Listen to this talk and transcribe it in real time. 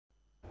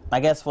My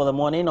guest for the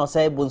morning,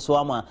 Osei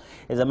Bunsuama,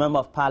 is a member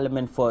of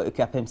parliament for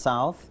Ikuapem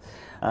South,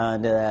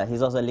 and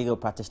he's also a legal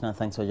practitioner.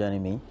 Thanks for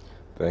joining me.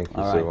 Thank you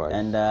so much.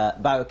 And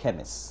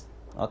biochemist.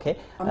 Okay.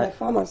 I'm a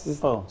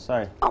pharmacist. Oh,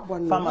 sorry.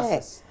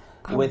 Pharmacist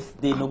with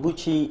the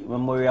Noguchi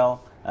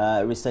Memorial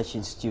Research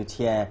Institute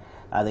here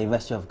at the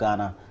University of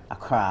Ghana,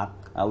 Accra.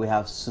 We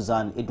have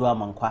Suzanne Idua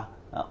Mankwa,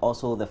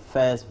 also the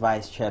first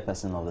vice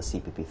chairperson of the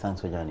CPP.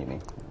 Thanks for joining me.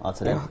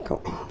 Today.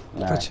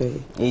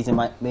 He's in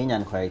my main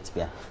inquiry.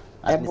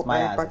 I'm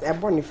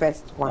the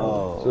first one.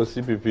 Oh.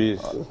 So CPP is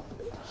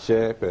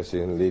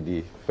chairperson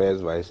lady,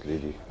 first vice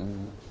lady.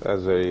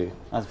 That's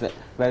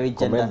very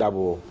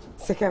commendable.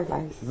 Second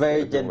vice.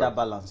 Very gender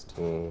balanced.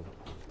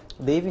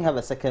 They even have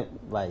a second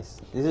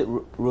vice. Is it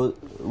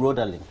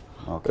Rodalin?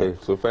 Okay,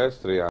 so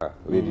first three are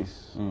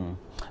ladies.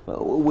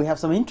 We have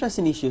some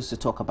interesting issues to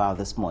talk about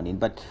this morning,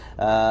 but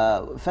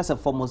first and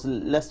foremost,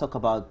 let's talk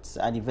about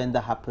an event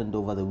that happened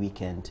over the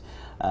weekend,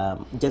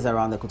 just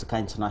around the Kotoka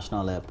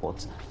International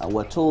Airport.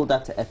 We're told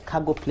that a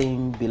cargo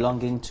plane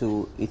belonging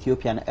to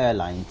Ethiopian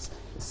Airlines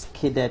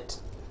skidded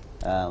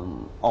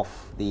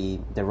off the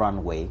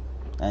runway,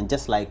 and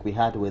just like we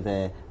had with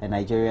a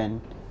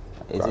Nigerian,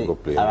 is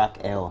it Arak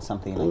Air or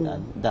something like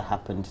that, that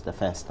happened the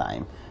first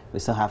time. We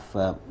still have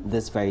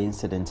this very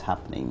incident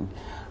happening.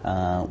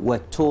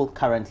 We're told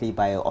currently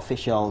by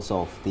officials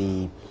of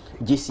the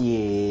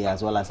GCAA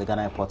as well as the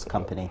Ghana Airports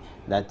Company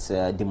that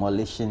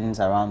demolitions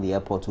around the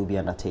airport will be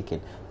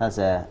undertaken. That's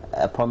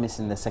a promise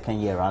in the second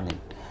year running.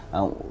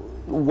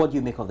 What do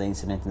you make of the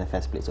incident in the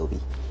first place, Obi?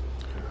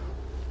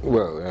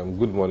 Well,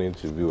 good morning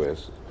to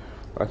viewers.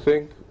 I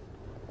think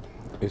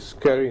it's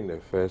scary in the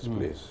first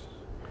place.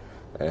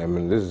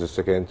 This is the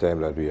second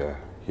time that we are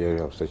hearing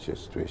of such a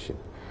situation.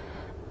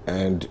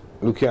 And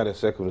looking at the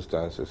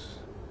circumstances,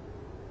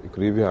 it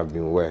could even have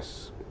been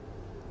worse.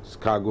 It's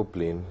cargo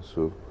plane,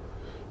 so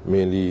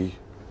mainly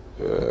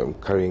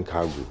carrying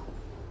cargo.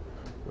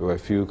 There were a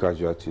few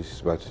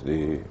casualties, but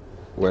they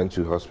went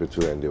to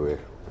hospital and they were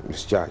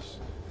discharged.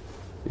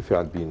 If it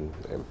had been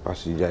a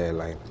passenger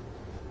airline,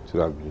 it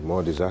would have been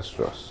more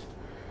disastrous.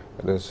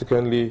 And then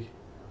secondly,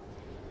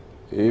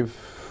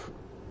 if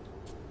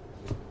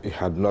it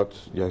had not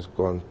just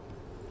gone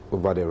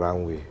over the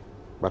runway,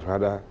 but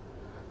rather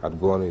had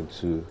gone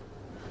into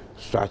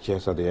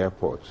structures at the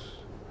airport,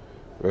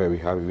 where we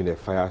have even a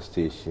fire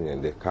station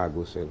and the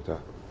cargo center,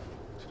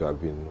 it would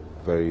have been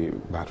very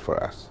bad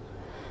for us.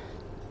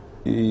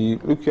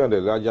 Looking at the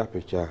larger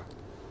picture,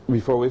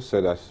 we've always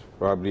said that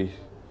probably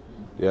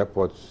the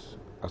airport,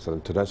 as an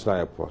international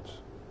airport,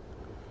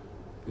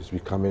 is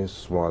becoming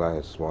smaller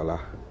and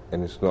smaller,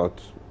 and it's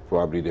not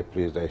probably the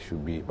place that it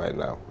should be by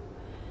now.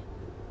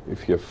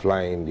 If you're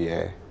flying in the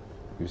air,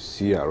 you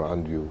see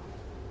around you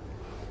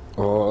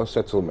all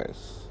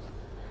settlements,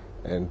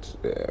 and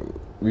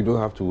we don't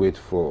have to wait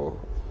for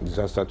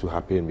disaster to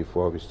happen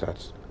before we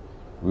start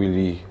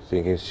really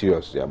thinking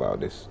seriously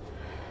about this.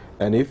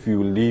 And if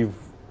you live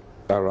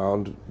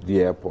around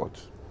the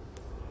airport,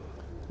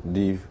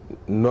 the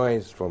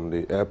noise from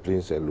the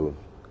airplanes alone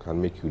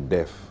can make you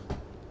deaf,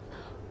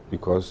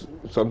 because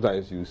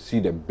sometimes you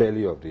see the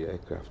belly of the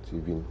aircraft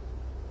even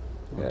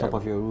on top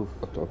of your roof.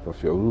 On top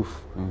of your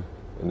roof.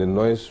 And the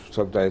noise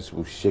sometimes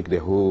will shake the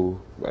whole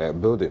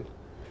building.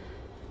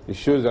 It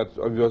shows that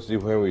obviously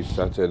when we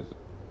started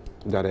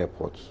that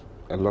airport,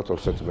 a lot of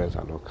settlements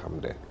had not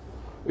come there.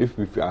 If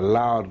we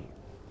allowed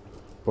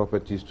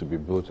properties to be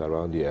built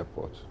around the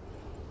airport,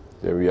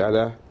 then we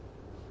either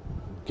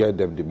get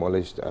them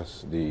demolished,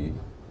 as the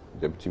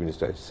Deputy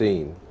Minister is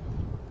saying,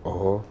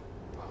 or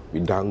we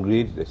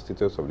downgrade the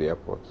status of the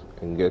airport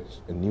and get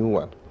a new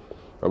one.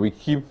 But we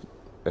keep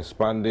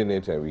expanding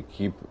it and we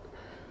keep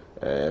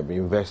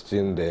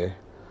investing there,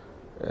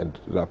 and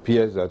it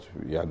appears that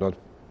we are not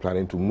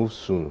planning to move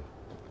soon.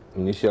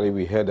 Initially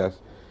we heard that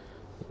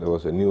there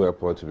was a new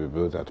airport to be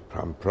built at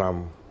Pram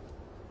Pram,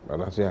 but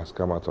nothing has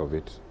come out of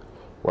it.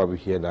 What we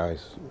hear now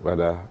is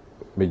rather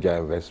major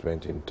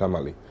investment in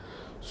Tamale.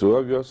 So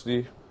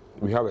obviously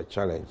we have a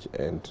challenge,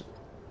 and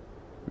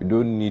we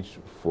don't need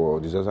for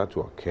disaster to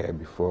occur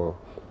before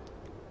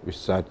we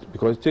start,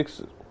 because it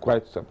takes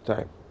quite some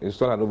time. It's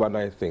not an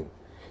overnight thing.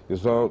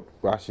 It's not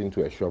rushing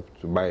to a shop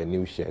to buy a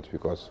new shirt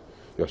because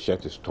your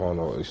shirt is torn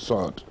or is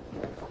soiled.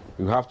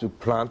 You have to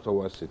plan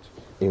towards it,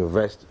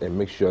 invest, and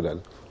make sure that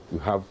you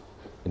have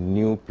a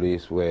new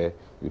place where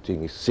you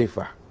think is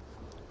safer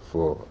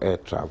for air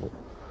travel.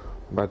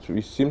 But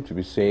we seem to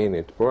be saying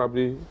it.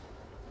 Probably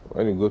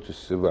when you go to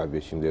civil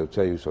aviation, they'll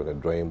tell you it's on the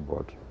drawing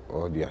board,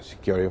 or they are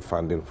securing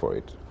funding for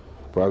it.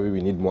 Probably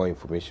we need more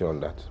information on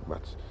that.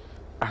 But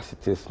as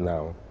it is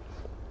now,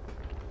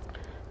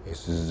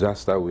 it's a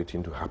disaster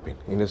waiting to happen,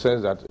 in the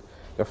sense that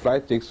the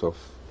flight takes off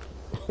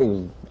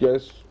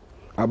just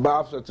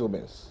above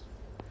settlements.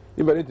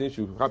 If anything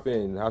should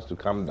happen, it has to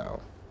come down.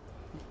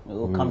 It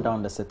will come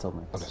down the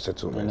settlements. On the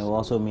settlements. And it will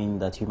also mean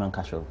that human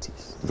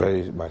casualties.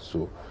 Very much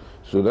so.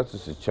 So that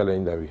is a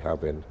challenge that we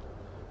have, and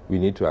we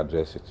need to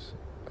address it.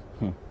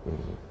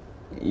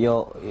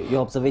 Your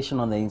observation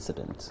on the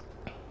incident?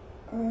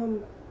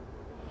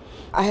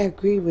 I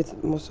agree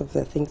with most of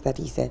the things that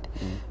he said,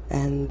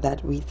 and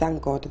that we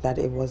thank God that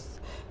it was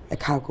a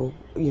cargo,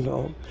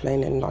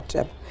 plane and not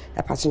a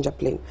passenger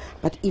plane.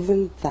 But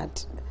even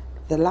that,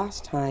 the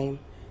last time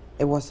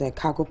it was a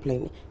cargo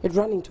plane, it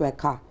ran into a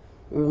car.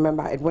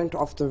 Remember, it went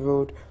off the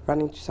road,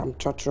 ran into some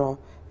trotro,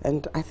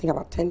 and I think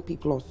about 10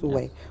 people or so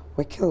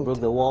were killed.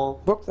 Broke the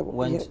wall.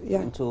 Went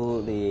yeah.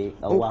 into the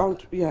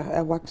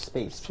a wax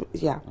space.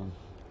 Yeah.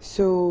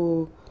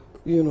 So,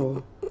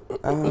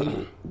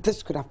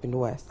 this could have been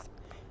worse.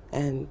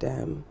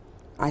 And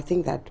I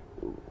think that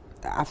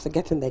after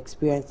getting the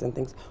experience and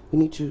things, we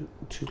need to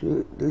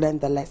learn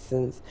the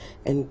lessons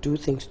and do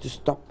things to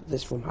stop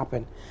this from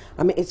happening.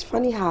 I mean, it's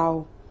funny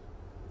how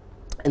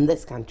in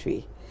this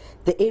country,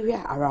 the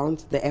area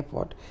around the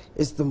airport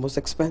is the most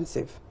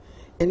expensive.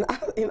 In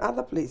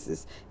other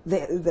places,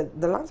 the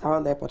lands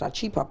around the airport are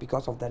cheaper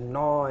because of the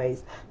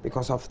noise,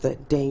 because of the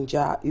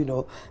danger,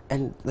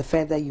 and the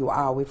further you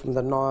are away from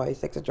the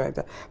noise,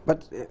 etc.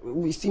 But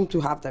we seem to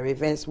have the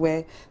reverse,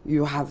 where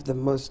you have the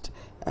most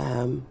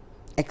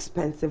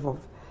expensive of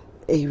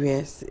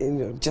areas,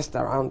 just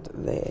around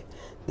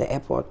the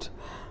airport.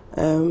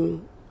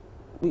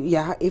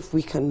 Yeah, if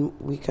we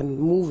can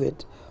move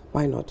it,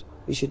 why not?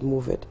 We should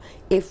move it.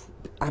 You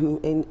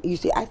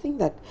see, I think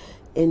that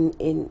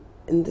in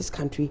this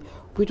country,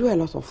 we do a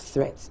lot of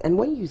threats, and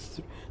when you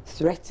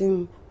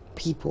threaten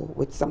people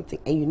with something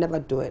and you never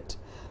do it,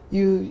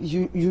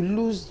 you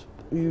lose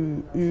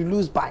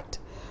bite.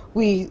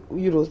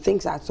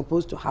 Things are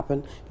supposed to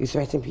happen, you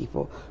threaten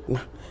people.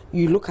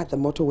 You look at the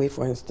motorway,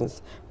 for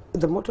instance.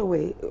 The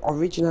motorway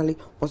originally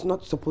was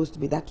not supposed to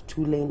be that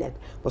two-lane. It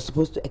was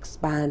supposed to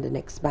expand and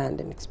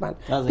expand and expand.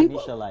 That was the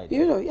initial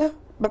idea. Yeah.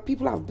 But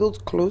people have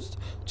built close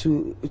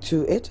to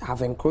it,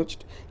 have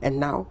encroached, and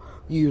now,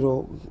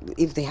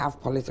 if they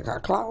have political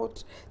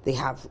clout, they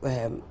have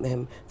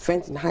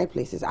friends in high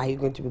places, are you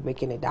going to be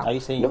making it down? Are you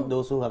saying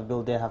those who have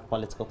built there have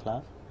political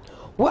clout?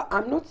 Well,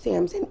 I'm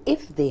saying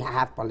if they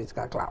have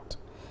political clout.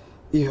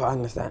 You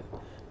understand?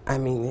 I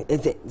mean,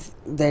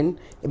 then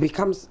it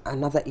becomes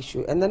another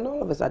issue. And then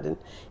all of a sudden,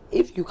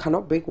 if you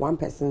cannot break one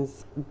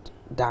person's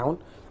down,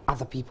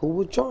 other people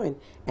will join,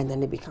 and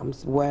then it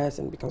becomes worse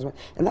and becomes worse.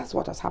 And that's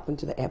what has happened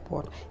to the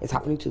airport. It's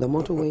happening to the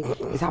motorway.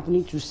 It's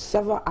happening to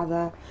several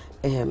other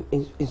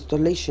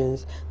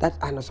installations that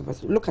are not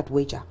supposed to. Look at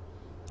Wager.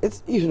 It's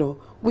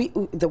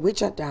the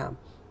Wager Dam.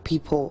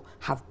 People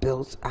have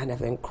built and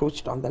have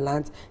encroached on the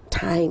lands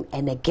time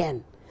and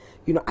again.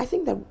 I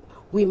think that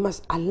we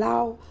must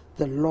allow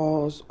the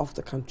laws of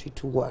the country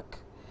to work,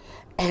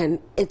 and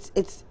it's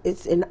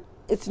in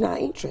our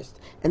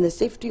interest and the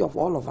safety of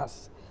all of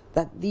us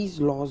that these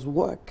laws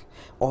work,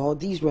 or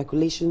these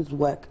regulations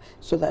work,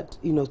 so that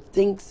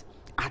things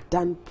are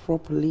done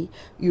properly,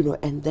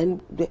 and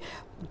then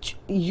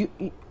if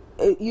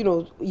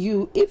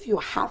you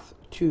have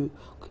to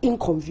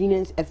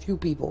inconvenience a few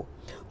people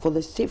for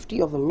the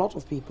safety of a lot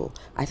of people,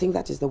 I think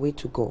that is the way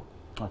to go.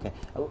 Okay.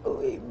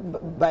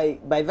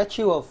 By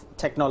virtue of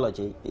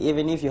technology,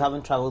 even if you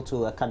haven't traveled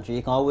to a country,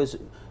 you can always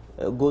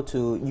go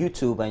to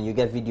YouTube and you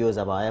get videos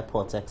about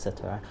airports,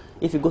 etc.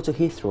 If you go to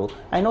Heathrow,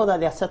 I know that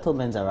there are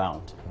settlements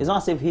around. It's not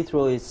as if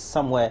Heathrow is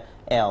somewhere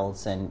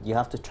else and you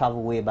have to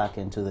travel way back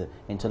into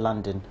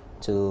London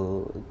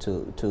to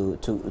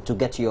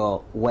get to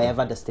your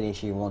wherever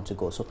destination you want to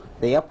go. So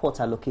the airports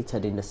are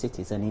located in the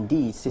cities, and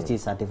indeed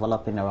cities are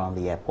developing around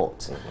the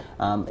airports.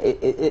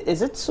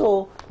 Is it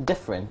so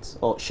different,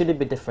 or should it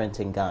be different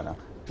in Ghana,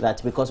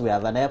 that because we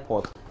have an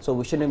airport, so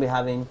we shouldn't be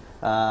having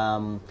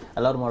a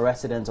lot more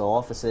residents or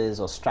offices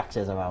or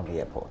structures around the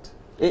airport?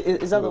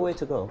 Is that the way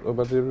to go? No,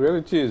 but the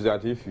reality is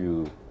that if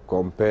you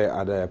compare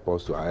other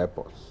airports to our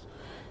airports,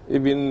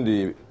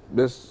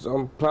 there's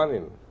some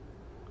planning.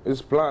 It's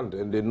planned,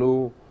 and they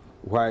know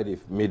why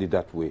they've made it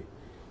that way.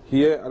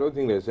 Here, I don't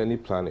think there's any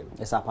planning.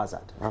 It's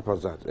haphazard.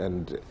 Haphazard.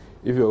 And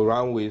if your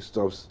runway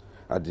stops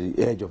at the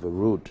edge of a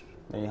road,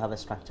 then you have a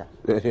structure.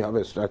 Then you have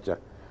a structure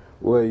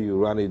where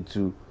you run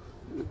into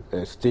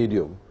a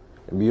stadium.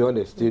 And beyond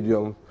the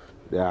stadium,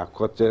 there are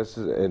cottages,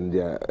 and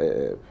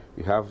you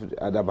have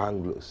other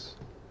bungalows,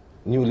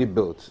 newly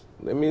built.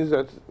 That means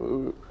that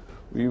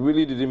we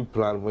really didn't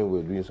plan when we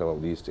were doing some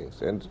of these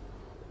things. And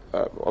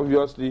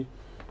obviously,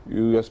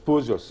 you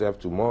expose yourself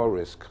to more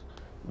risk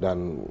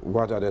than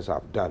what others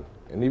have done.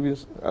 And even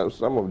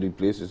some of the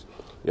places,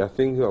 you are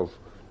thinking of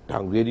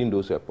downgrading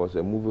those airports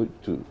and moving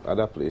to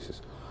other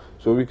places.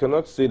 So we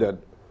cannot say that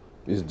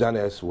it's done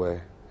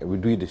elsewhere and we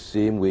do it the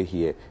same way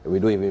here, and we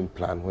don't even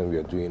plan when we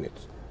are doing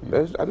it.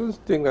 I don't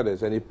think that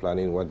there's any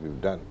planning in what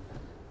we've done.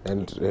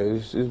 And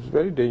it's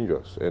very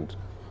dangerous. And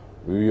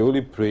we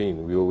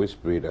always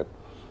pray that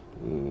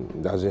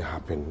doesn't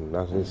happen,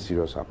 nothing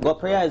serious happens. Well,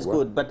 prayer is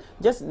good, but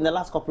just in the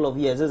last couple of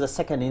years, there's a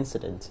second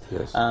incident.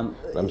 Yes. I'm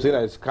saying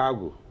that it's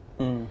cargo.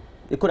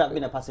 It could have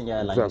been a passenger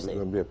airline, you say? It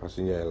could be a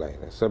passenger airline,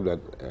 except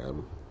that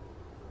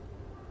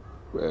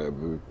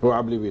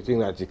probably we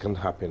think that it can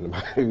happen.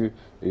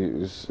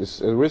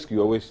 It's a risk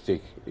you always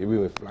take,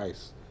 even with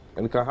flights.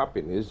 And it can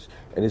happen.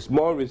 It's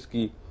more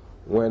risky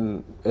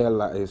when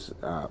airline is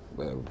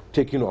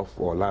taking off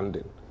or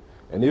landing.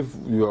 And if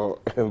your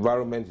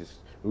environment is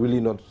really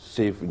not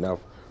safe enough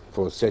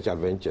for such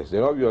adventures,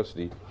 then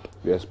obviously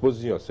you're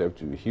exposing yourself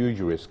to huge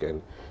risk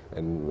and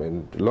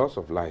loss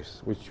of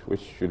lives, which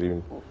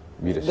shouldn't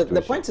be the situation.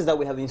 The point is that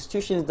we have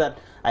institutions that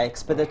are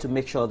expected to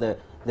make sure that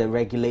the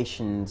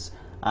regulations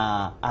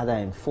are either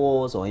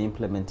enforced or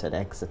implemented,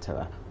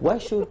 etc. Where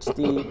should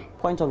the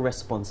point of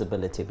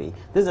responsibility be?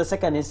 This is the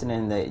second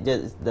incident in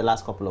just the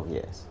last couple of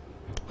years.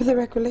 With the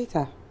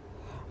regulator.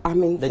 I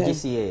mean, the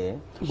GCA,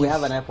 we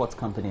have an airport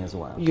company as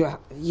well.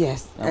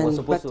 Yes. And we're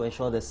supposed to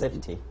ensure the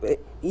safety.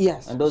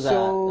 Yes. And those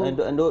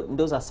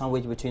are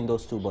sandwiched between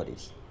those two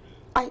bodies.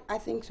 I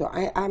think so.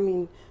 I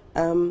mean,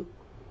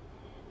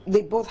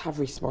 they both have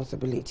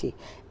responsibility,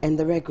 and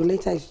the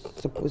regulator is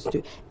supposed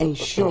to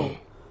ensure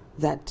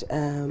that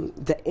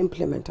the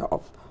implementer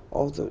of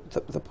all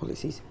the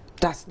policies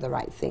does the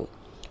right thing.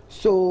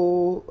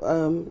 So,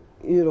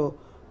 you know,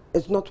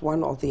 it's not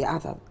one or the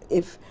other.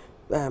 If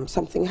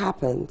something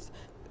happens,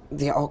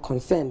 they're all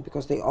concerned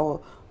because they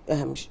all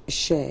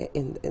share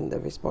in the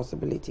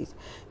responsibilities.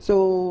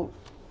 So,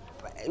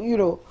 you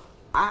know,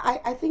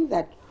 I think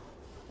that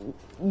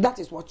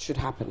is what should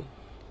happen.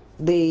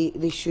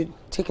 They should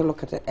take a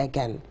look at it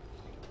again.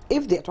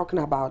 If they're talking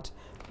about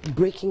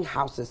breaking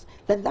houses,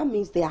 then that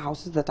means there are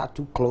houses that are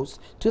too close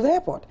to the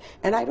airport.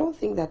 And I don't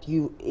think that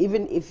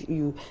even if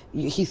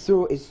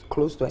Heathrow is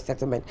close to a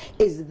settlement,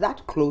 is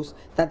that close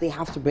that they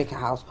have to break a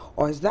house,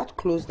 or is that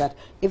close that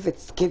if it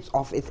skips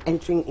off, it's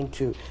entering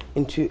into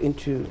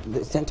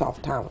the center of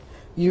town?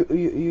 You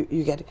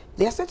get it.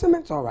 Their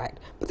settlements all right,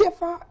 but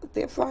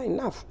they're far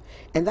enough,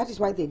 and that is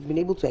why they've been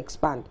able to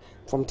expand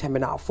from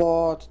Terminal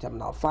 4 to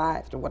Terminal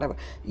 5 to whatever.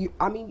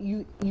 I mean,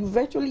 you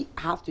virtually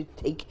have to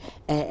take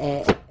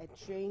a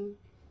train,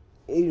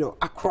 you know,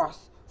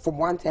 across from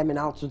one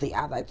terminal to the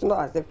other. It's not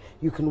as if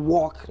you can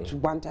walk to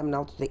one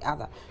terminal to the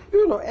other,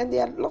 you know. And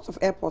there are lots of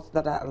airports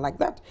that are like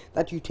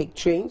that you take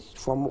trains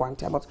from one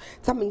terminal.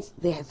 That means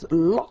there's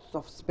lots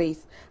of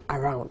space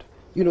around.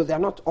 You know, they're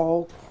not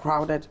all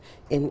crowded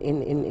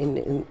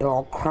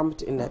or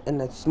cramped in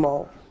a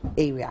small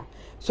area.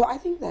 So I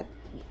think that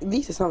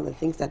these are some of the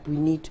things that we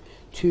need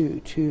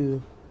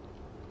to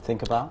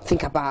think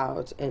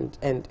about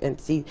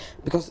and see,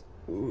 because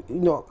you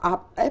know, our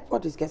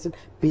airport is getting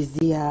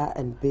busier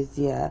and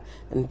busier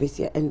and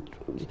busier, and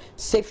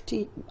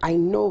safety, I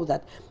know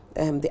that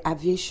the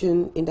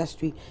aviation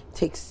industry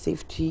takes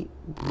safety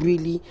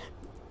really,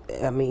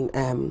 I mean,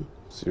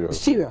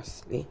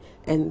 seriously,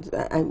 and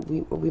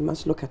we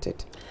must look at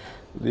it.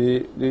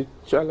 The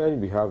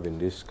challenge we have in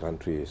this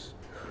country is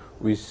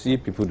we see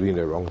people doing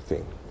the wrong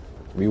thing.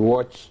 We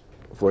watch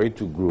for it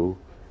to grow,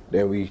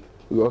 then we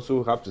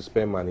also have to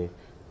spend money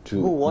to...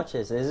 Who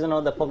watches? Isn't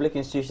all the public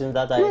institutions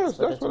that are... Yes,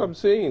 that's what I'm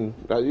saying.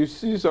 You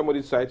see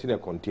somebody sighting a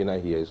container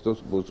here, it's not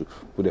supposed to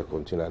put a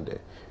container there.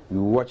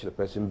 You watch the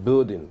person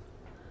building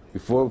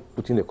before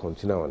putting a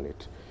container on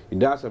it. He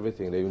does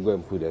everything, then you go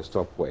and put a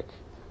stop work,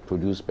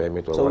 produce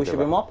permit or whatever. So we should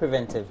be more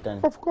preventive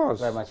than... Of course.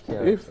 Very much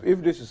clearer.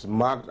 If this is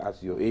marked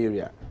as your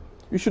area,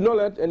 you should not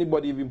let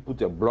anybody even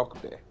put a block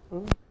there.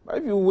 But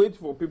if you wait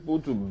for people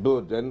to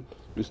build, then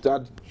you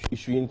start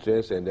issuing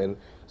interest and then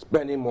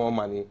spending more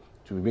money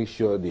to make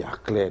sure they are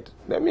cleared.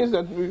 That means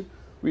that we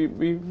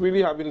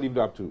really haven't lived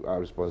up to our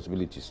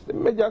responsibilities. The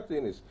major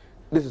thing is,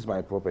 this is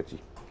my property.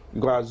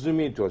 You can assume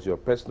it was your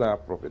personal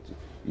property,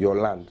 your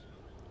land.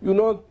 You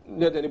don't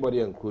let anybody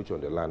encroach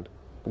on the land.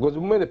 Because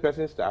the moment the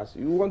person starts,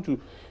 you want to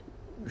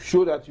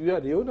show that you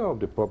are the owner of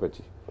the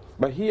property.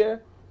 But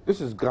here,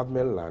 this is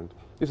government land.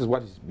 This is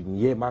what it's been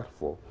earmarked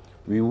for.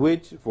 We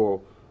wait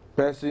for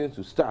persons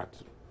to start.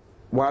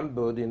 One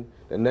building,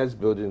 the next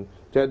building,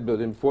 third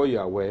building, before you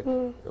are aware,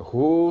 the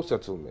whole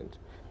settlement.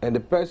 And the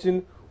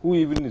person who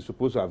even is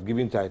supposed to have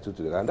given title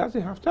to the land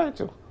doesn't have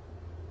title.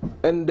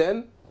 And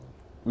then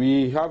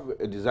we have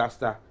a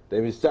disaster,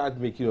 then we start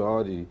making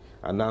all the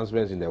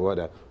announcements in the world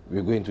that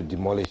we're going to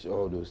demolish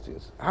all those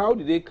things. How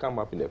did they come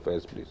up in the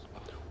first place?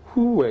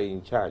 Who were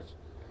in charge?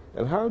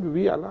 And how do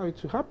we allow it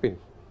to happen?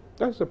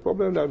 That's the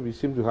problem that we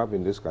seem to have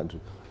in this country.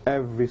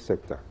 Every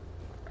sector,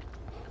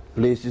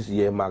 places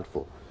earmarked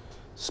for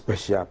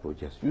special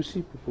projects. You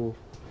see people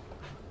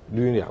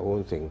doing their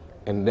own thing.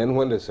 And then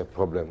when there's a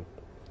problem,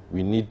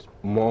 we need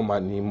more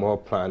money, more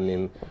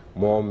planning,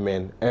 more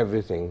men,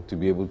 everything to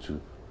be able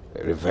to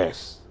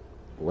reverse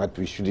what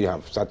we should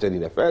have started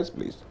in the first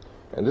place.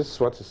 And this is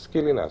what is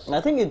killing us.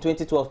 I think in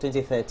 2012,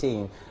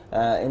 2013,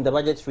 in the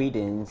budget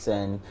readings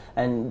and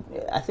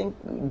I think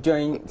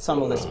during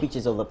some of the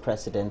speeches of the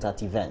president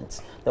at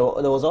events, there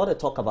was all the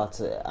talk about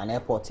an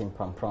airport in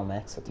Prom,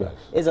 etc. Yes.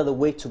 Is that the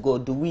way to go?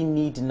 Do we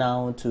need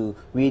now to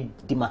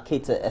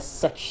demarcate a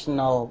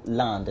sectional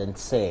land and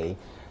say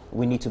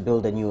we need to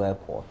build a new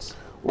airport?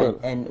 Well,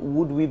 and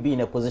would we be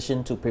in a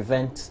position to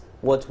prevent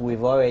what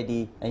we've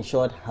already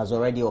ensured has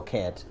already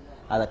occurred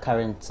at the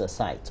current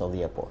site of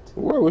the airport?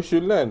 Well, we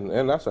should learn,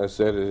 and as I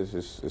said,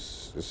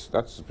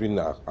 that's been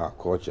our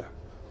culture,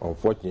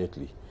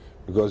 unfortunately,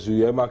 because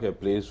you earmark a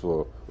place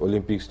for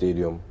Olympic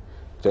Stadium,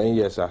 10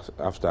 years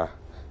after,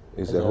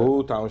 it's a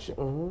whole township.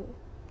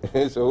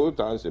 It's a whole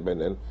township,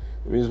 and then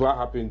it means what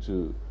happened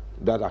to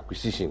that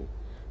acquisition?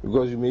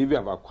 Because you may even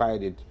have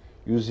acquired it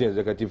using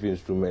executive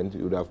instrument,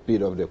 you would have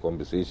paid off the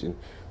compensation,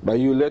 but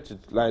you let it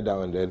lie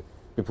down and then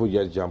people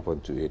just jump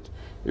onto it.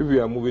 If we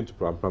are moving to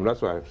Pram Pram,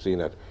 that's why I'm saying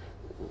that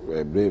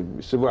the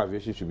civil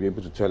aviation should be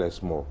able to tell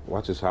us more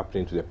what is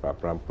happening to the Pram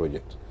Pram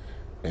project,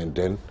 and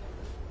then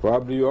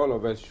probably all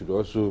of us should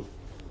also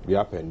be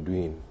up and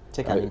doing.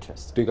 Take an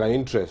interest. Take an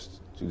interest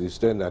to the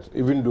extent that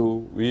even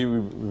though we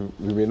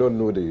may not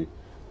know the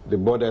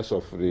borders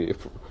of the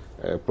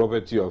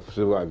property of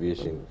civil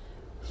aviation,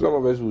 some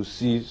of us will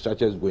see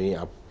charges going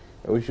up,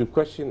 and we should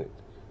question it.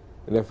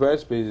 In the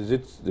first place, is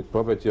it the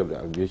property of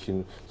the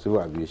aviation,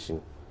 civil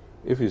aviation?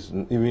 If it's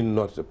even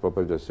not the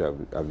property of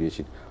civil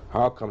aviation,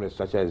 how come the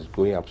structure is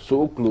going up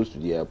so close to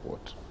the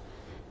airport?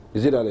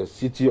 Is it that the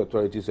city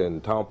authorities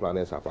and town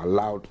planners have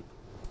allowed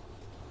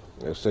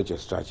such a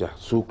structure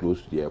so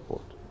close to the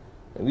airport?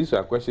 And these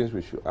are questions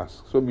we should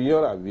ask. So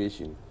beyond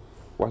aviation,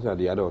 what are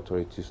the other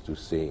authorities to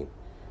say?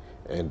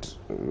 And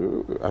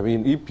I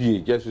mean,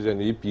 EPA, just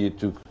recently EPA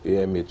took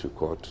AMA to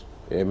court.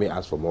 AMA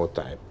asked for more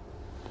time.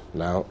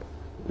 Now,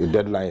 the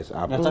deadline is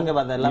up. You're talking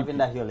about the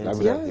Lavender Hill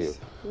incident.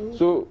 Yes.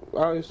 So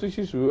our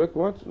institutions will work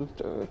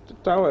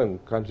what town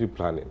and country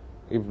planning,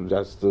 if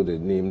that's still the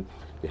name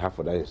they have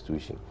for that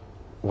institution.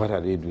 What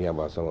are they doing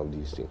about some of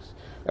these things?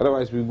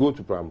 Otherwise, we go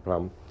to Pram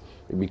Pram,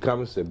 it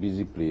becomes a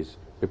busy place.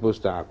 People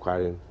start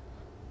acquiring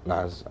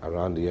lands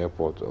around the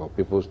airport, or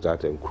people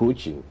start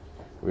encroaching.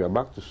 We are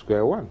back to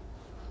square one.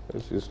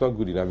 It's not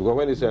good enough, because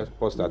when this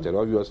airport started,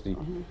 obviously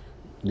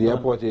the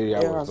airport area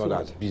was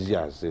not as busy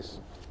as this.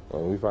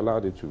 We've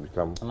allowed it to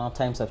become. And our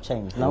times have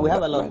changed. Now we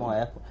have a lot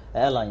more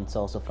airlines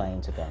also flying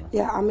to Ghana.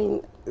 Yeah, I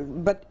mean,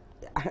 but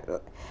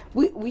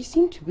we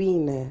seem to be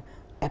in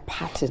a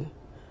pattern,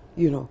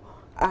 you know.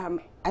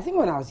 I think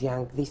when I was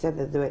young, they said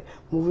that they were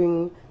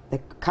moving the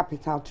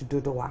capital to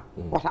Dodowa.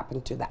 What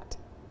happened to that?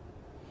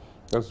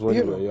 That's when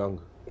you were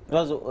young.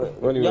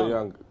 When you were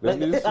young.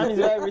 That is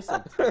very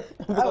recent.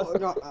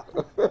 Oh,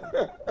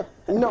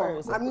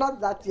 no, I'm not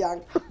that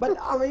young. But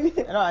I mean,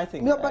 no, I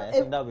think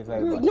that would be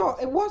very good. No,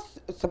 it was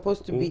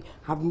supposed to be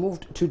have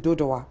moved to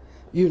Dodowa.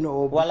 You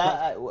know.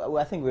 Well,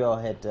 I think we all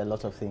had a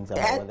lot of things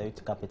about whether it's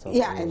capital,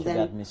 and then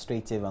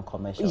administrative and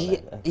commercial.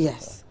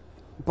 Yes,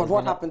 but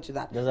what happened to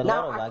that?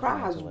 Now Accra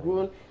has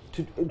grown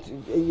to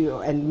you know,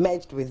 and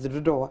merged with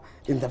Dodowa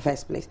in the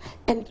first place,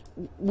 and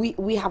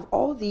we have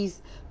all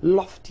these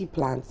lofty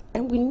plans,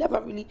 and we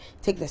never really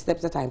take the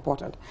steps that are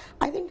important.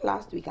 I think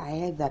last week I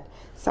heard that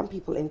some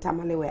people in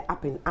Tamale were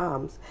up in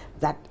arms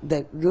that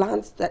the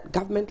lands, that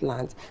government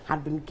lands,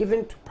 had been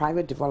given to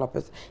private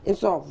developers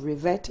instead of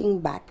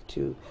reverting back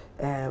to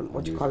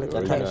what do you call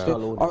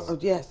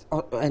it? Yes,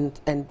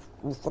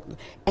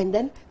 and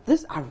then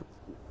these are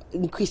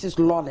increases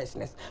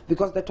lawlessness,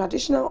 because the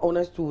traditional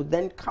owners would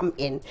then come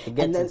in and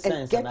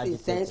get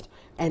incensed,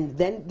 and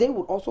then they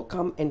would also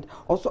come and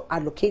also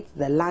allocate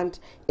the land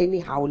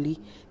anyhowly,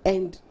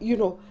 and you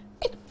know,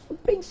 it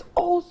brings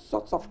all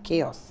sorts of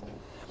chaos.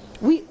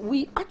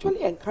 We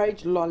actually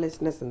encourage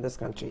lawlessness in this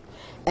country,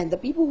 and the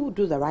people who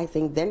do the right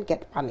thing then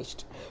get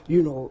punished,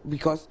 you know,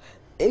 because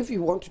if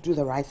you want to do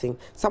the right thing,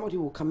 somebody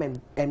will come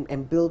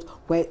and build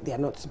where they are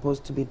not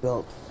supposed to be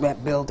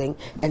building,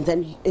 and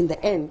then in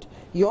the end,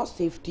 your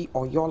safety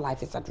or your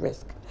life is at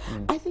risk.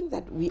 I think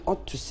that we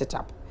ought to set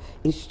up,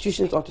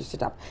 institutions ought to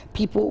set up,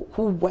 people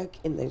who work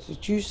in the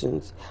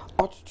institutions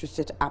ought to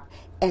set up,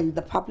 and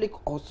the public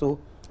also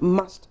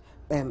must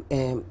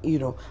you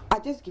know,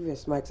 I'll just give you a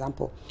small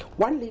example.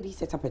 One lady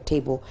set up a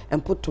table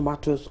and put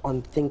tomatoes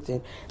on things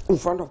in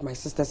front of my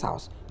sister's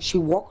house. She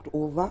walked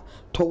over,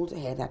 told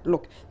her that,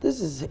 look,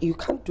 this is, you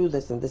can't do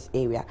this in this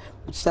area,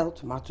 sell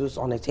tomatoes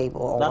on a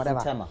table or whatever.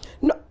 In Tema?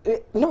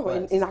 No,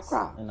 in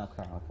Accra. In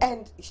Accra, okay.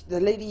 And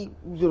the lady,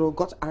 you know,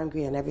 got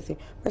angry and everything.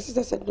 My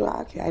sister said, no,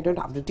 okay, I don't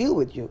have to deal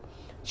with you.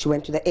 She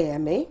went to the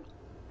AMA.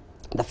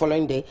 The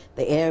following day,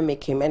 the AMA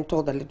came and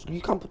told the lady,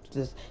 you can't put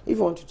this, if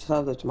you want to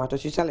sell the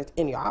tomatoes, you sell it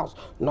in your house,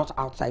 not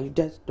outside. You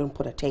just don't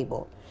put a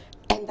table.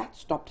 And that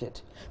stopped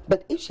it.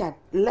 But if she had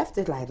left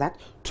it like that,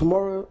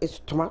 tomorrow it's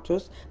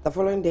tomatoes, the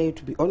following day it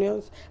will be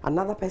onions,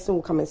 another person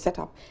will come and set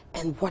up,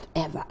 and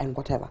whatever and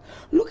whatever.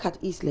 Look at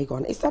East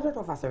Legon. It started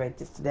off as a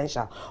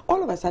residential.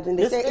 All of a sudden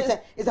they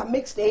say it's a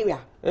mixed area.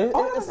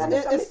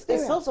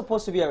 It's not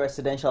supposed to be a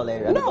residential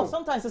area. No. Because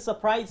sometimes it's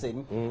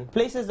surprising.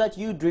 Places that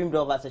you dreamed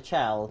of as a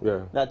child,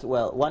 that,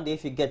 well, one day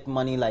if you get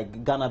money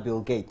like Ghana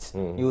Bill Gates,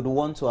 you would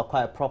want to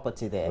acquire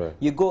property there.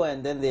 You go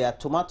and then there are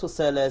tomato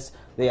sellers,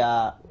 there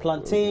are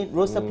plantain,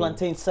 roasted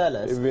plantain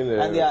sellers,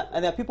 and there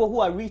are people who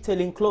are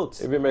retailing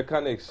clothes. Even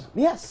mechanics.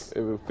 Yes.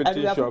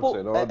 Fitting shops people,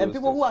 and all and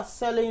people who are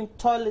selling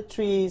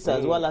toiletries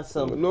as well as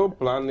some. No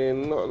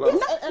planning.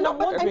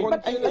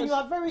 And you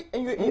are very.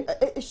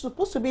 It's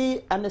supposed to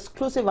be an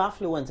exclusive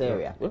affluent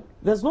area.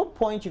 There's no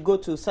point you go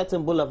to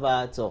certain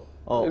boulevards or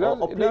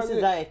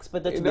places that are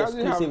expected to be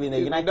exclusive in the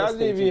United States. It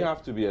doesn't even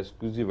have to be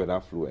exclusive and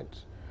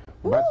affluent.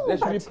 But there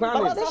should be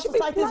planning. But that's how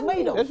society is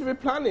made of. There should be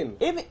planning.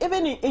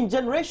 Even in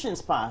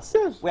generations past,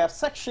 Yes. we have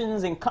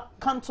sections in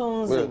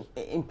cantons,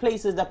 Yes. in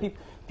places that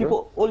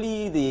people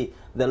only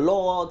the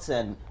lords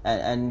and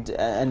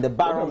the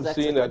barons,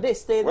 etc. They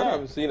stay there. What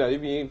I'm seeing that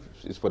even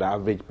if it's for the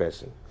average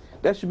person,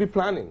 there should be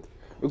planning.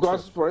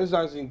 Because, for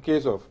instance, in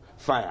case of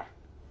fire,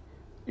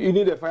 you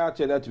need a fire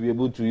tender to be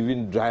able to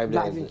even drive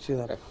into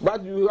them.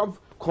 But you have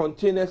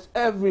containers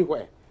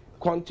everywhere.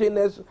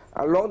 Containers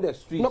along the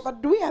streets. No,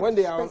 but do we have when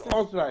they are spaces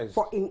unauthorized?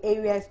 for in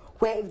areas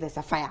where if there's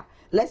a fire?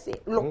 Let's say,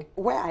 look,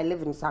 where I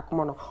live in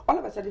Sakumono, all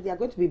of a sudden they are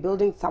going to be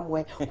building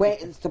somewhere where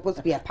it's supposed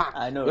to be a park.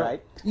 I know,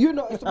 right? You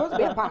know, it's supposed to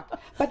be a park.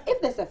 But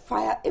if there's a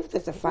fire,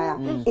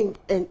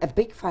 in a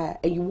big fire,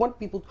 and you want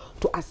people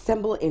to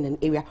assemble in an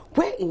area,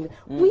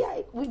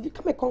 we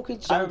become a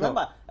concrete jungle. I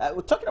remember,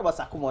 we're talking about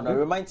Sakumono, it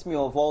reminds me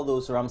of all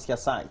those Ramskia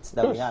sites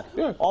that we had.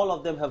 Yes. All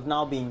of them have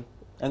now been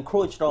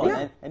encroached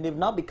on, and they've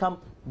now become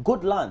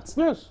good lands.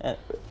 Yes. Okay.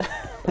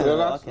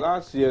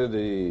 Last year,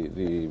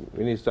 the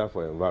Minister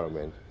for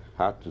Environment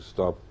had to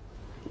stop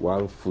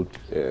one food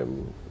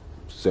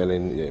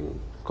selling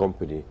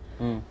company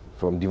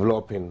from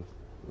developing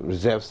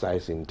reserve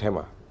sites in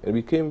Tema. It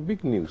became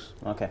big news.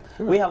 Okay.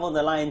 We have on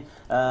the line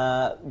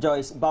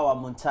Joyce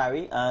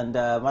Bawa-Muntari, and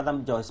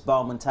Madam Joyce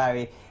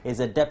Bawa-Muntari is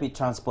a Deputy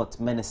Transport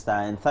Minister.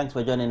 And thanks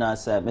for joining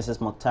us, Mrs.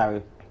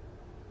 Muntari.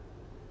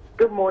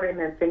 Good morning,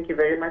 and thank you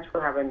very much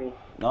for having me.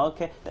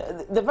 Okay.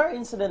 The very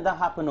incident that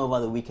happened over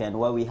the weekend,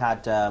 where we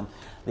had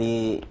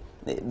the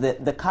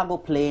cargo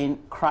plane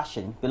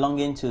crashing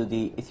belonging to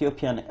the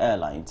Ethiopian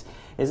Airlines,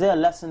 is there a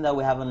lesson that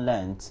we haven't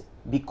learned?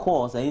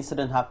 Because the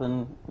incident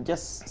happened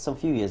just some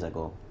few years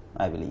ago,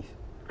 I believe.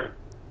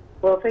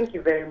 Well, thank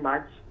you very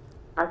much.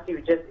 As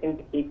you just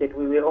indicated,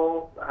 we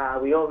all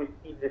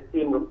received the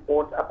same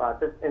report about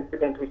this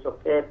incident which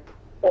occurred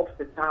off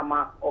the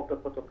tarmac of the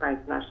Kotoka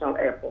International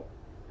Airport.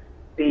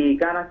 The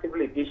Ghana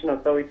Civil Aviation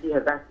Authority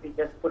has actually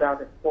just put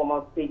out a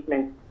formal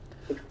statement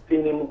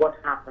explaining what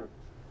happened.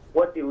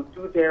 What they would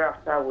do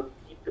thereafter would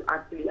be to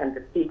actually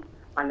undertake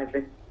an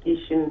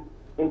investigation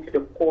into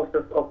the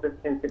causes of this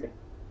incident.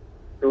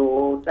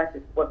 So that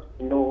is what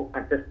we know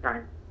at this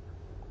time.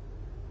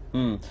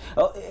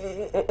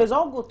 It's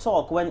all good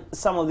talk when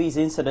some of these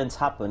incidents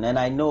happen, and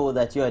I know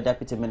that you're a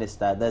deputy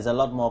minister, there's a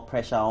lot more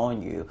pressure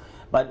on you.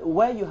 But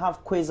where you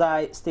have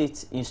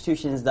quasi-state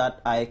institutions that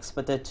are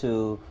expected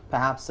to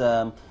perhaps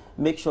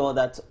make sure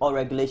that all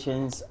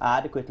regulations are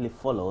adequately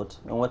followed,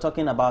 and we're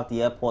talking about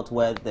the airport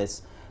where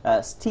there's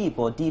steep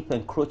or deep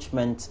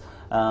encroachment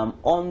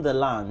on the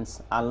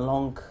lands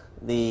along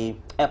the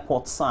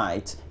airport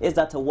site, is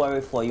that a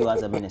worry for you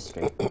as a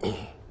ministry?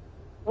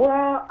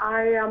 Well,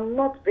 I am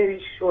not very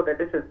sure that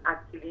this is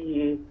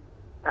actually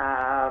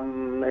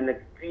an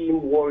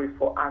extreme worry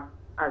for us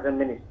as a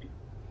ministry.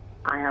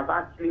 I have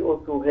actually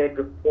also heard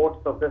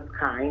reports of this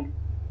kind,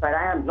 but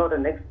I am not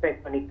an expert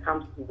when it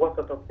comes to what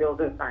sort of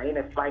buildings are in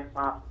a flight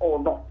path or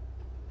not.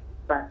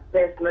 But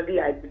personally,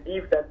 I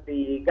believe that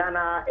the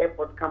Ghana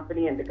Airport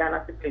Company and the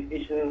Ghana Civil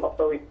Aviation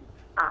Authority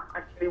are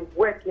actually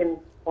working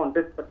on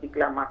this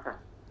particular matter.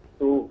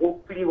 So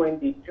hopefully when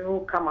they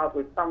do come out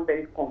with some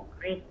very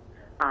concrete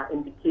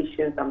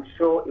indications, I'm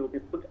sure it will be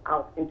put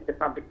out into the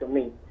public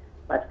domain.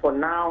 But for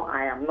now,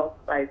 I am not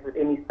surprised with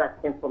any such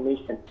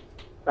information.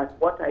 But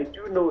what I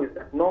do know is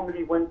that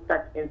normally when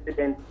such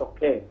incidents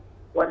occur,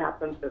 what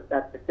happens is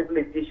that the Civil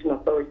Aviation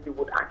Authority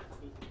would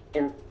actually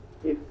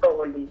investigate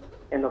thoroughly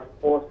and,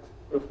 of course,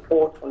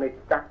 report on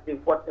exactly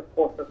what the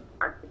causes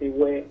actually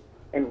were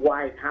and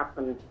why it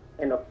happened,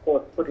 and, of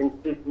course, put in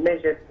place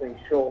measures to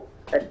ensure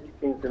that these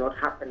things do not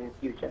happen in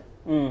future.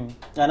 And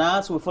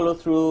as we follow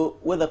through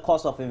with the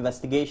course of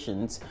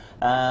investigations,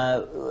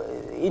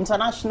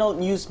 international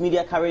news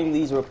media carrying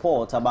these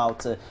reports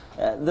about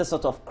this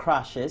sort of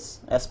crashes,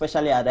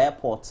 especially at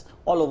airports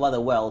all over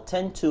the world,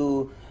 tend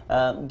to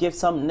give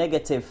some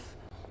negative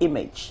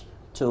image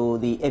to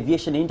the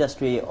aviation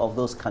industry of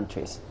those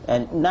countries.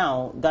 And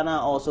now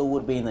Ghana also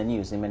would be in the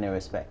news in many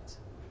respects.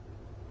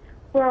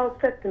 Well,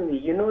 certainly.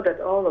 You know that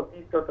all of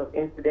these sorts of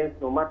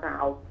incidents, no matter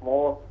how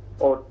small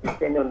or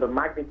depending on the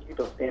magnitude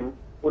of them,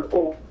 would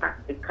all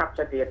actually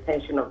capture the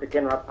attention of the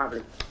general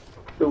public.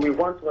 So we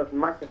want to, as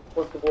much as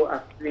possible,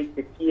 assuage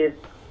the fears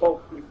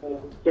of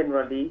people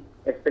generally,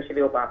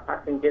 especially of our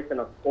passengers and,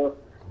 of course,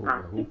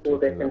 our people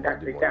that in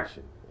that regard.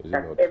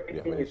 That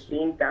everything is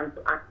being done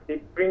to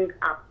actually bring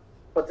up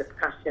for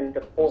discussion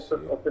the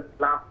causes of this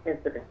last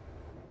incident.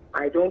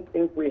 I don't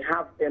think we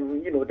have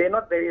them, you know, they're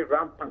not very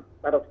rampant,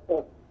 but of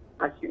course,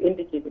 as you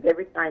indicated,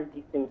 every time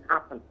these things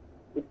happen,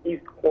 it is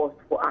cause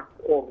for us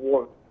to all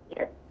work.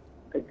 Yes,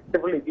 the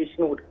civil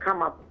aviation would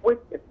come up with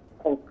the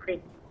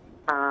concrete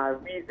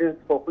reasons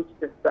for which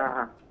this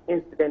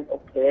incident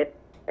occurred,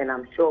 and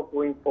I'm sure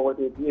going forward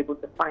they'll be able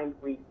to find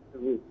ways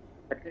to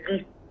at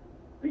least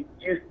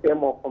reduce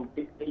them or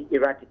completely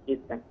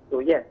eradicate them. So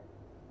yes,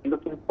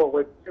 looking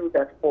forward to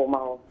that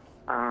formal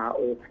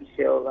or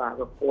official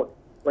report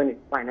when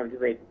it's finally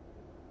ready.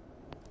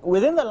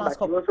 Within the last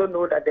But you also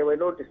know that there were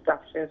no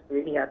disruptions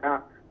to any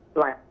other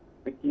flight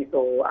activities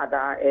or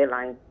other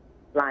airlines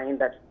flying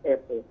that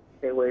airport,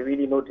 there were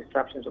really no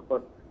disruptions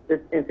because this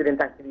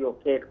incident actually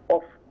occurred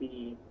off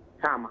the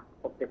tarmac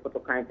of the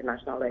Kotoka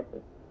International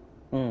Airport.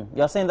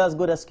 You're saying that's a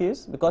good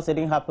excuse because it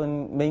didn't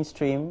happen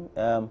mainstream,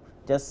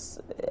 just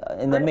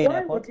in the main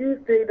airport? Why would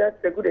you say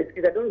that's a good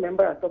excuse? I don't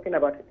remember us talking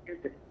about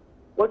excuses.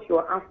 What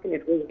you're asking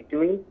is what we're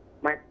doing.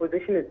 My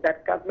position is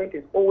that government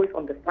is always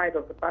on the side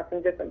of the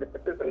passengers and the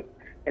citizens,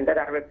 and that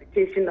our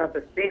reputation as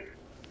a safe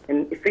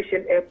and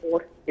efficient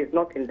airport is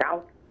not in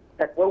doubt.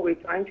 That what we're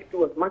trying to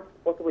do as much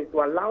as possible is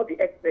to allow the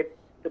experts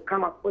to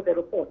come up with a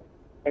report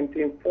and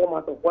to inform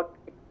us of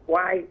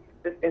why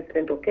this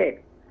incident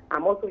occurred.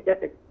 I'm also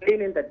just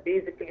explaining that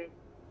basically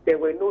there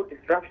were no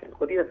disruptions,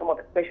 because these are some of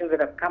the questions that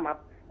have come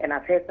up, and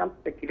I've heard some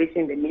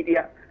speculation in the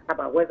media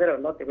about whether or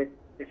not there were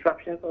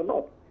disruptions or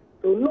not.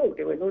 So no,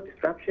 there were no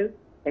disruptions,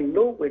 and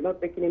no, we're not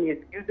making any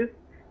excuses,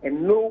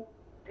 and no,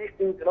 these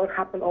things do not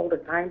happen all the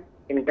time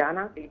in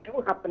Ghana. They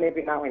do happen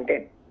every now and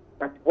then.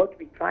 But what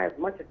we try as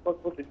much as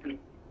possible to do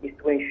is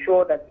to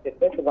ensure that to the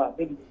best of our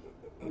ability,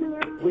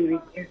 we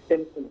reduce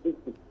them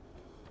completely.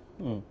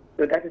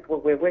 So that is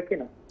what we're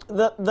working on.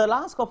 The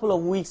last couple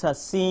of weeks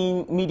has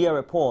seen media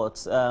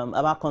reports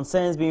about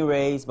concerns being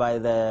raised by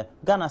the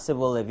Ghana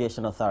Civil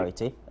Aviation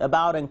Authority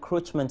about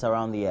encroachment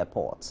around the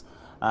airports.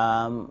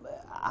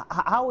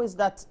 How is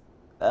that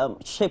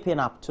shaping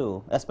up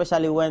to,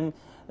 especially when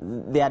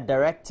there are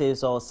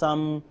directives or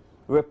some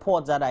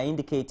reports that are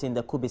indicating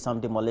there could be some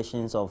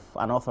demolitions of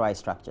unauthorized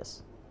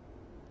structures?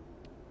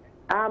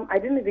 I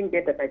didn't even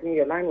get that. I think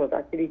your line was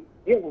actually...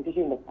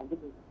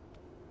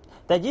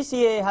 The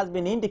GCA has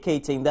been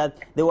indicating that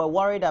they were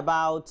worried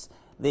about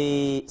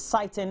the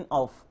siting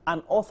of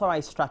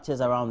unauthorized structures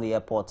around the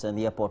airports and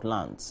the airport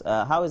lands.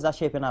 How is that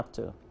shaping up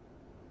to?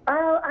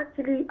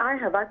 Actually, I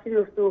have actually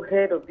also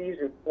heard of these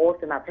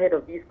reports and I've heard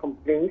of these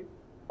complaints,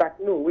 but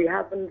no, we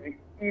haven't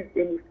received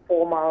any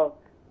formal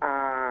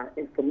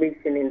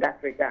information in that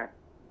regard.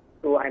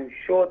 So I'm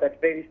sure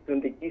that very soon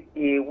the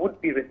GCA would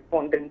be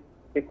responding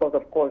because,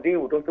 of course, they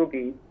would also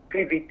be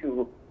privy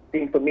to the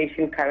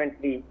information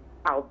currently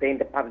out there in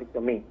the public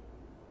domain.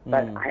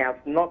 But I have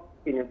not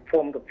been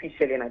informed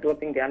officially, and I don't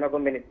think the Honorable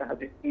Minister has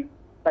received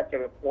such a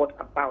report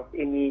about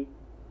any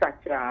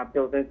such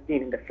buildings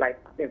seen in the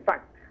flight path. In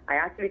fact, I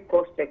actually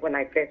cross-checked when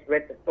I first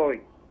read the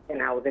story,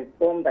 and I was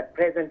informed that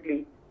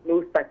presently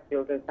no such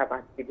buildings have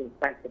actually been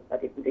sited.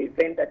 But in the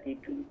event that they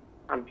do,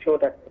 I'm sure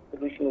that a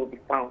solution will be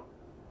found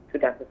to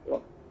that as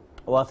well.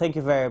 Well, thank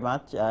you very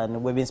much.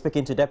 And we've been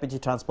speaking to Deputy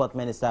Transport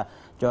Minister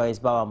Joyce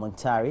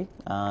Bawah-Muntari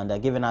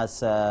and giving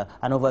us an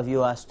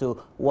overview as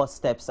to what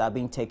steps are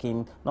being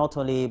taken not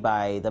only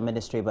by the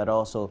ministry but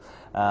also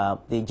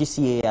the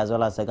GCA as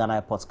well as the Ghana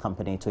Airports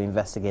Company to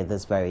investigate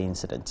this very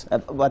incident.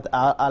 But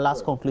our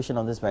last conclusion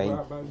on this very...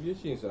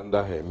 Aviation is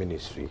under her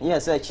ministry.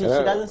 Yes, she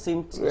doesn't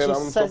seem to...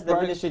 She says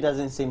the ministry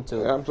doesn't seem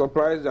to... I'm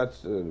surprised that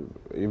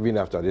even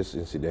after this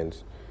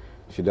incident,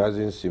 she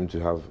doesn't seem to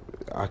have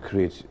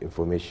accurate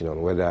information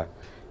on whether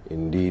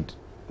indeed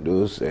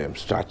those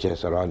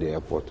structures around the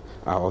airport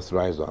are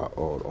authorized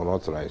or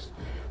unauthorized.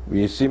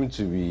 We seem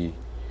to be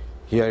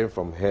hearing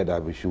from her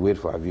that we should wait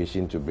for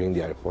aviation to bring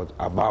their report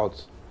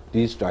about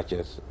these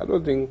structures. I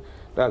don't think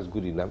that's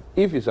good enough.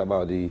 If it's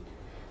about the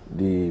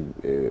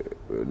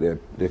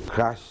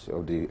crash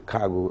of the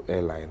cargo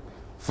airline,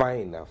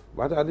 fine enough.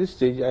 But at this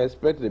stage, I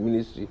expect the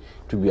ministry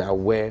to be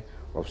aware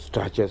of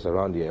structures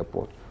around the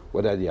airport,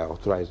 whether they are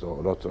authorized or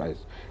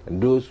unauthorized,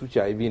 and those which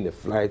are even in the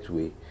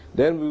flightway.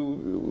 Then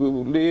we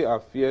will lay our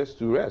fears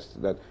to rest,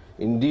 that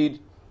indeed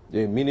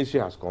the ministry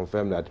has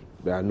confirmed that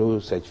there are no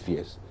such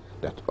fears,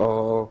 that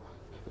all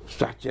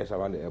structures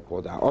around the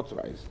airport are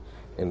authorized,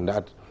 and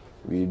that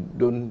we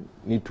don't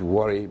need to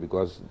worry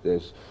because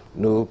there's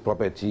no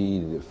property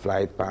in the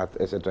flight path,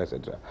 etc.,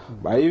 etc.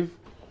 But if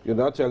you're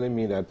not telling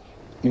me that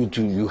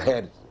you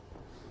heard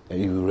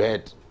and you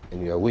read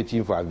and you are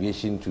waiting for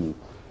aviation to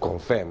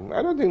confirm,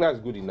 I don't think that's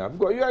good enough,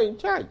 because you are in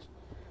charge.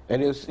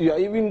 And you are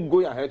even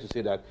going ahead to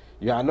say that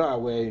you are not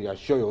aware, you are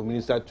sure your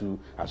minister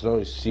has not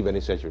received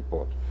any such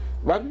report.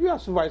 But you are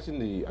supervising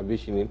the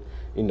aviation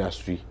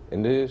industry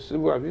and the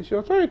Civil Aviation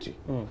Authority.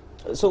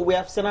 So we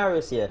have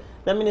scenarios here.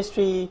 The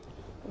ministry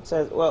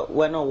says, well,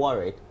 we're not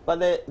worried. But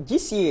the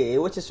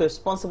GCA, which is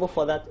responsible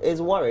for that,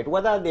 is worried.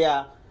 Whether there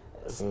are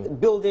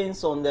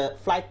buildings on the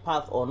flight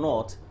path or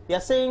not, they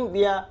are saying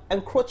there are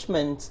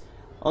encroachments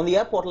on the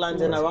airport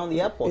lands and around the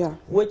airport,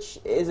 which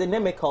is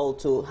inimical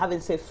to having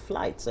safe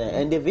flights.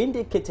 And they've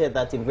indicated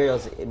that in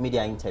various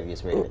media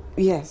interviews, really.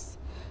 Yes.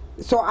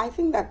 So I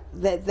think that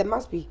there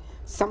must be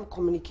some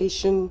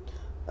communication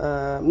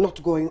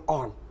not going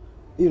on,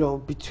 you know,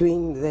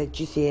 between the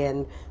GCA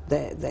and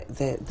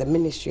the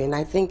ministry. And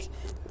I think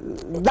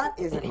that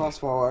is a cause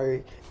for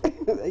worry.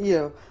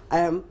 You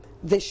know,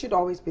 there should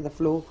always be the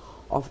flow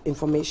of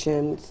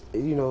information,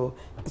 you know,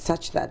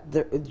 such that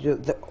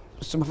the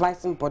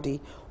supervising body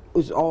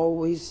is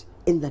always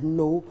in the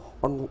know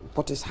on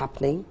what is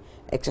happening,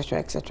 etc.,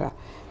 etc.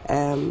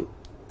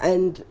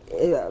 and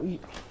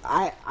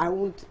I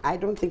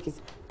don't think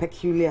it's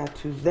peculiar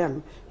to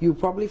them. You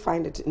probably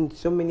find it in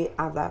so many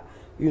other,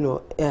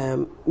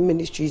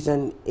 ministries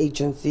and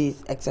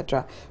agencies,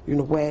 etc.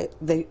 Where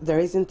there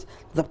isn't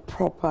the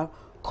proper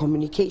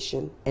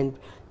communication, and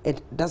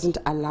it doesn't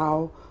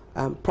allow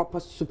proper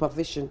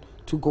supervision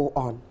to go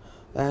on.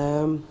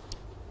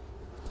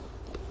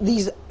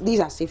 These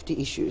are safety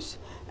issues,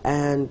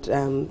 and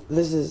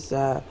this is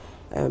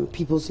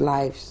people's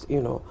lives,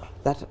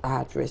 that are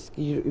at risk.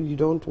 You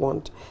don't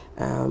want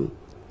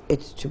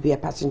it to be a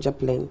passenger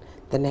plane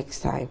the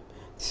next time.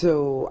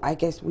 So I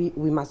guess we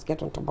must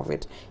get on top of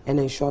it and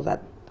ensure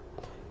that,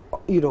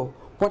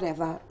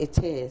 whatever it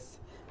is,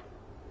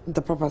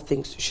 the proper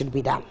things should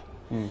be done.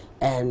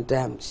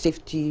 And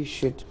safety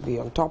should be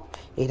on top.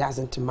 It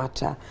doesn't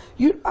matter.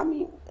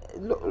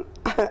 Look,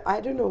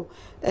 I don't know.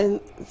 And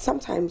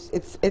sometimes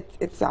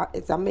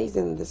it's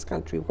amazing in this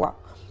country what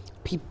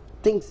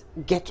things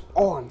get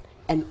on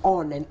and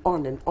on and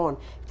on and on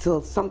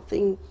till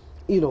something,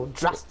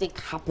 drastic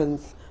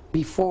happens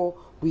before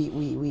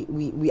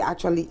we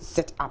actually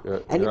set up. Yeah,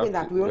 and even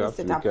that we only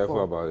set up for. You have to be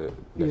careful about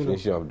the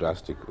definition of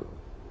drastic.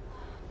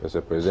 There's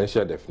a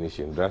presidential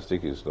definition.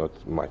 Drastic is not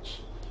much.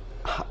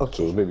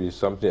 Okay. So maybe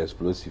something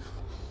explosive.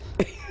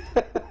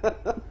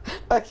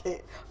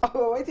 Okay.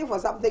 We're waiting for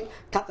something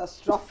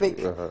catastrophic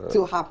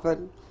to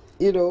happen,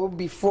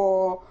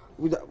 before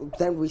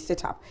then we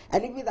sit up.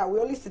 And even that we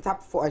only sit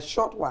up for a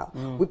short while.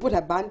 We put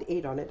a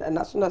band-aid on it, and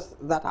as soon as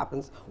that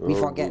happens, we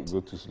forget.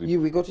 Go to sleep.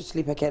 We go to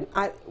sleep again.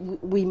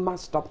 We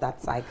must stop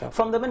that cycle.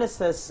 From the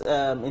minister's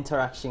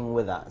interaction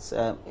with us,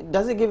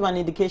 does it give an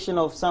indication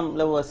of some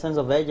level of sense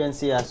of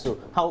urgency as to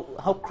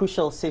how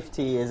crucial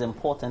safety is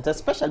important,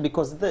 especially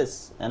because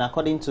this, and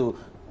according to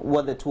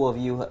what the two of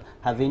you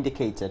have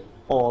indicated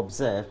or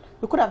observed,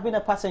 it could have been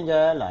a passenger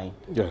airline.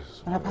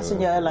 Yes. And a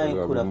passenger airline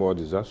could have been more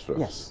disastrous.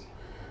 Yes.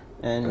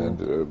 And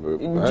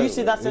do you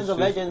see that sense of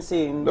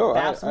urgency? No,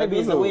 perhaps maybe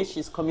it's the way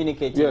she's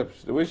communicating. Yes,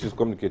 the way she's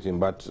communicating.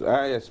 But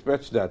I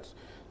expect that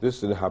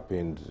this thing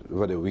happened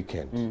over the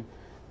weekend,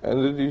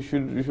 and you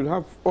should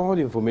have all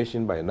the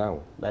information by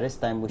now. By this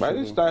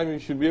time, you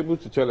should be able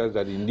to tell us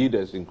that indeed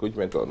there's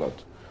encroachment or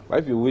not. But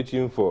if you're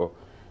waiting for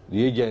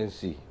the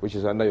agency, which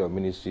is under your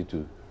ministry,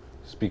 to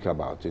speak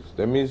about it,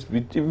 that means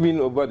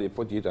even over the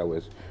 48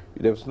 hours,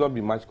 there's not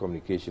been much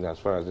communication as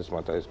far as this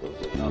matter is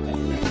concerned.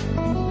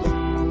 Okay.